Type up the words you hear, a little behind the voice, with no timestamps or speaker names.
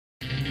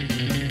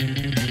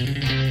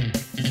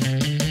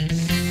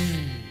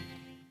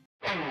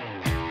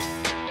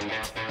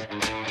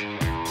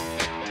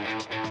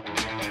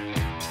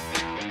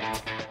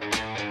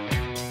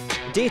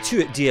Day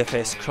 2 at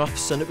DFS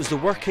Crufts, and it was the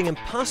working and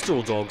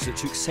pastoral dogs that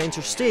took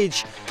centre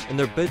stage in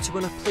their bid to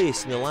win a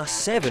place in the last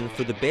 7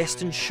 for the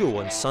Best in Show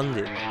on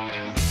Sunday.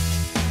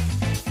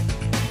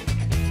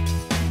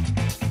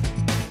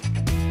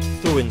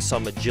 Throw in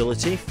some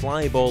agility,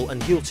 fly ball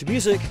and heel to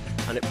music,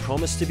 and it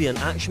promised to be an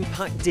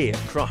action-packed day at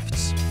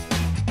Crufts.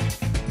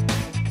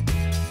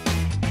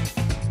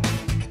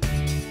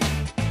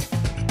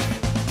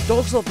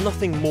 Dogs love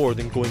nothing more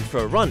than going for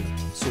a run,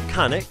 so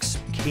Canix,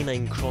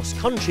 canine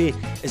cross-country,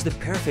 is the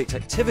perfect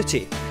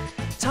activity.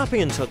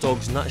 Tapping into a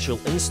dog's natural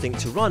instinct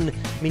to run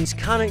means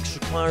Canix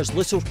requires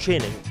little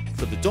training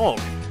for the dog,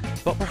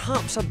 but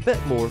perhaps a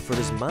bit more for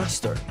his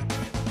master.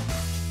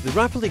 The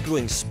rapidly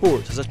growing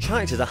sport has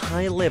attracted a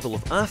high level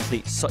of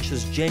athletes such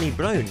as Jenny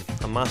Brown,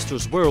 a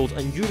Masters World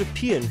and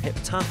European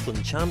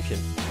heptathlon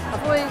champion.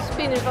 I've always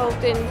been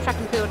involved in track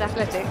and field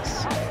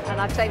athletics, and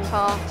I've taken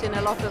part in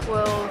a lot of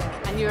World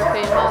and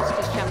European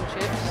Masters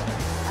Championships,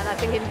 and I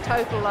think in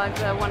total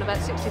I've won about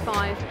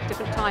 65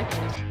 different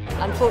titles.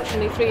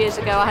 Unfortunately 3 years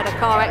ago I had a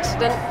car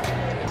accident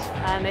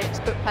and it's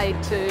put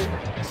paid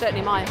to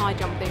certainly my high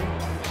jumping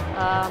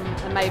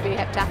and maybe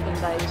heptathlon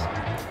days.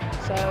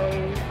 So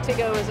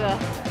Tigger was a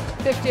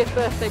 50th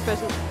birthday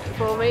present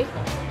for me,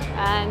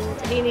 and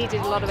he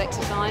needed a lot of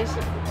exercise.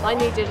 I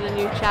needed a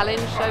new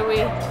challenge, so we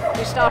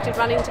started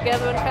running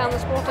together and found the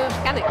sport of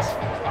Canix,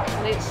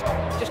 and it's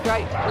just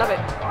great. Love it.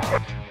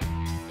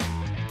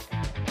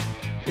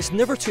 It's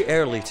never too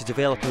early to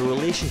develop a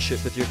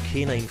relationship with your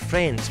canine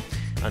friend,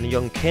 and the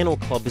Young Kennel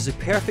Club is the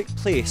perfect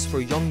place for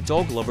young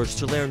dog lovers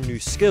to learn new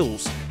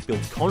skills,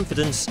 build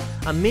confidence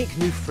and make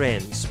new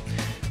friends.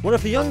 One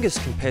of the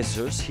youngest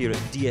competitors here at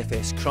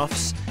DFS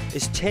Crufts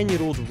is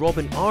 10-year-old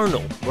Robin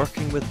Arnold,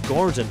 working with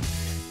Gordon.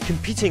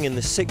 Competing in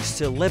the 6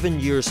 to 11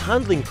 years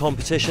handling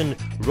competition,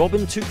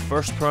 Robin took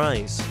first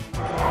prize.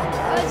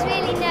 I was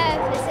really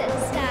nervous at the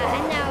start,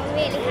 and now I'm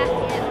really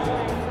happy at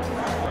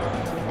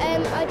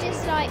the I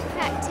just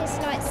practice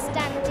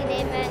standing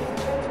him and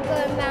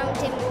going around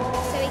him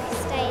so he can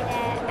stay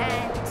there,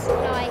 and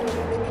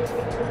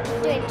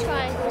doing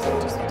triangles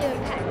and just doing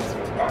practice.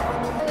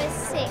 I was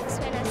 6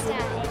 when I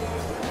started.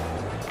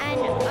 And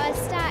I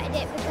started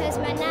it because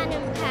my nan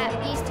and pap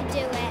used to do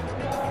it,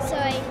 so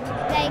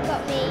they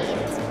got me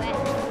into it.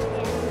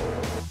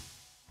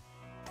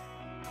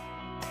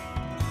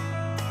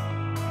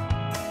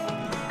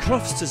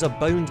 Crufts is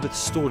abound with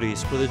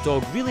stories where the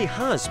dog really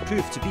has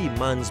proved to be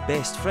man's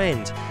best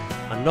friend,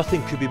 and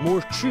nothing could be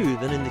more true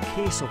than in the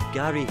case of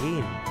Gary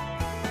Hayne.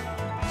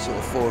 Sort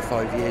of 4 or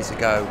 5 years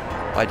ago,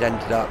 I'd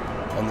ended up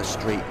on the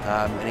street,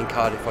 and in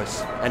Cardiff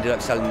I ended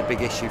up selling the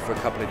Big Issue for a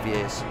couple of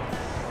years.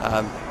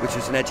 Which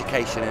was an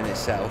education in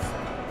itself.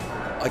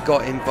 I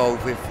got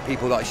involved with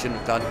people that I shouldn't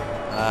have done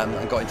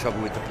and got in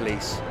trouble with the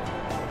police,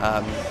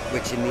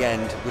 which in the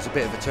end was a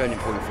bit of a turning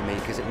point for me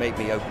because it made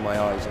me open my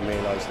eyes and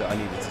realise that I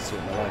needed to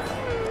sort my life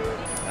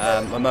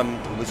out. My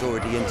mum was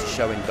already into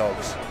showing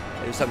dogs.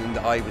 It was something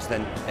that I was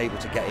then able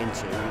to get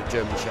into with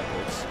German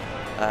Shepherds.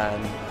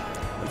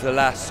 And for the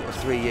last sort of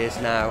 3 years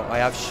now, I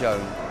have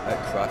shown at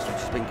Crufts,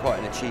 which has been quite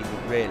an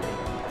achievement really.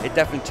 It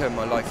definitely turned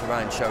my life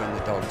around showing the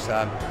dogs.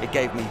 It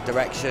gave me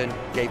direction,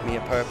 gave me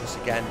a purpose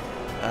again,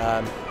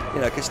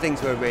 because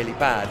things were really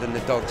bad and the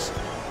dogs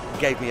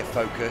gave me a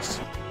focus.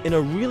 In a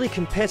really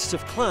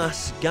competitive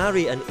class,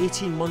 Gary and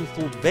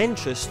 18-month-old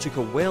Ventress took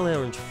a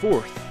well-earned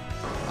 4th.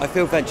 I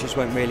feel Ventress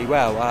went really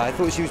well. I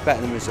thought she was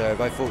better than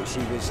reserve. I thought she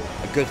was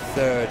a good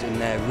 3rd in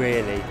there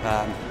really,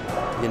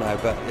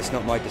 but it's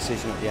not my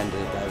decision at the end of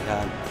the day.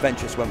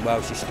 Ventress went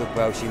well, she stood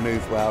well, she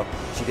moved well,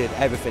 she did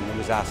everything that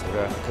was asked of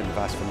her. I couldn't have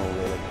asked for more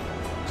really,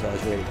 so I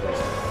was really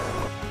pleased.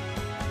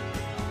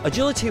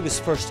 Agility was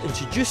first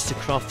introduced to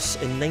Crufts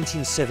in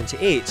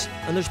 1978,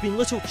 and there's been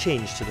little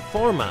change to the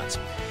format.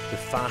 The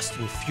fast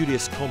and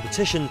furious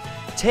competition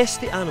tests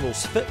the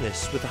animal's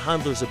fitness with the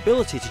handler's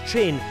ability to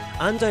train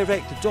and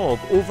direct the dog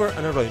over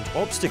and around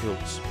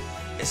obstacles.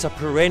 It's a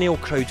perennial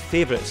crowd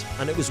favourite,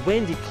 and it was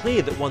Wendy Clay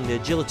that won the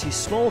Agility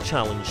Small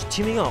Challenge,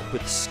 teaming up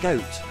with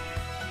Scout.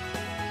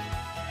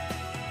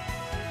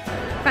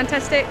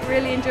 Fantastic,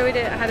 really enjoyed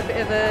it. I had a bit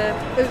of a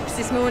oops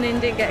this morning,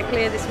 didn't get a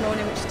clear this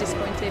morning, which is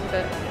disappointing,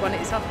 but won it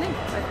this afternoon,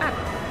 so fab.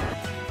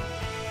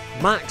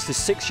 Max, the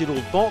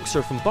 6-year-old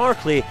boxer from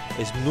Barclay,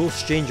 is no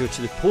stranger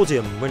to the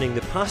podium, winning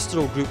the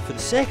pastoral group for the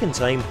 2nd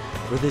time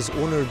with his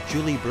owner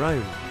Julie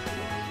Brown.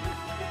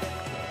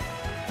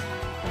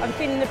 I'm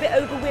feeling a bit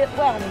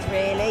overwhelmed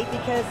really,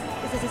 because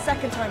this is the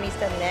 2nd time he's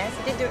done this.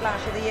 He didn't do it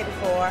last year, the year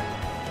before.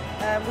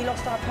 We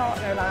lost our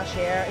partner last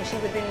year and she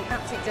would have been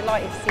absolutely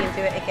delighted to see him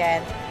do it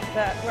again.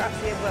 But we're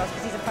absolutely overwhelmed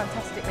because he's a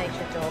fantastic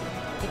natured dog.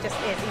 He just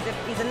is.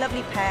 He's a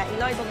lovely pet. He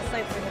lies on the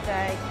sofa in the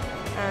day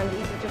and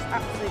he's just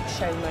absolute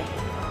showman.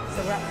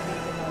 So we're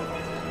absolutely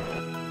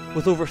delighted.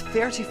 With over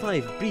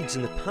 35 breeds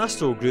in the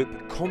pastoral group,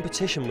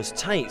 competition was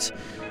tight,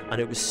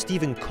 and it was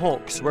Stephen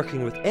Cox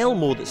working with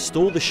Elmo that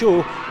stole the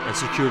show and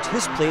secured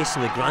his place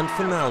in the grand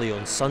finale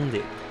on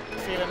Sunday.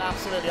 feeling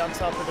absolutely on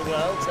top of the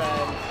world.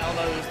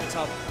 Elmo was the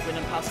top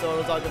winning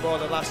pastoral dog of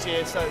order last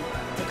year, so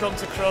to come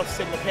to Crufts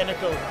in the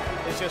pinnacle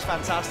is just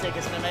fantastic.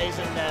 It's an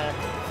amazing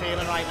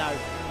feeling right now.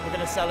 We're going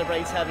to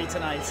celebrate heavy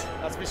tonight,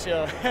 that's for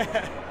sure.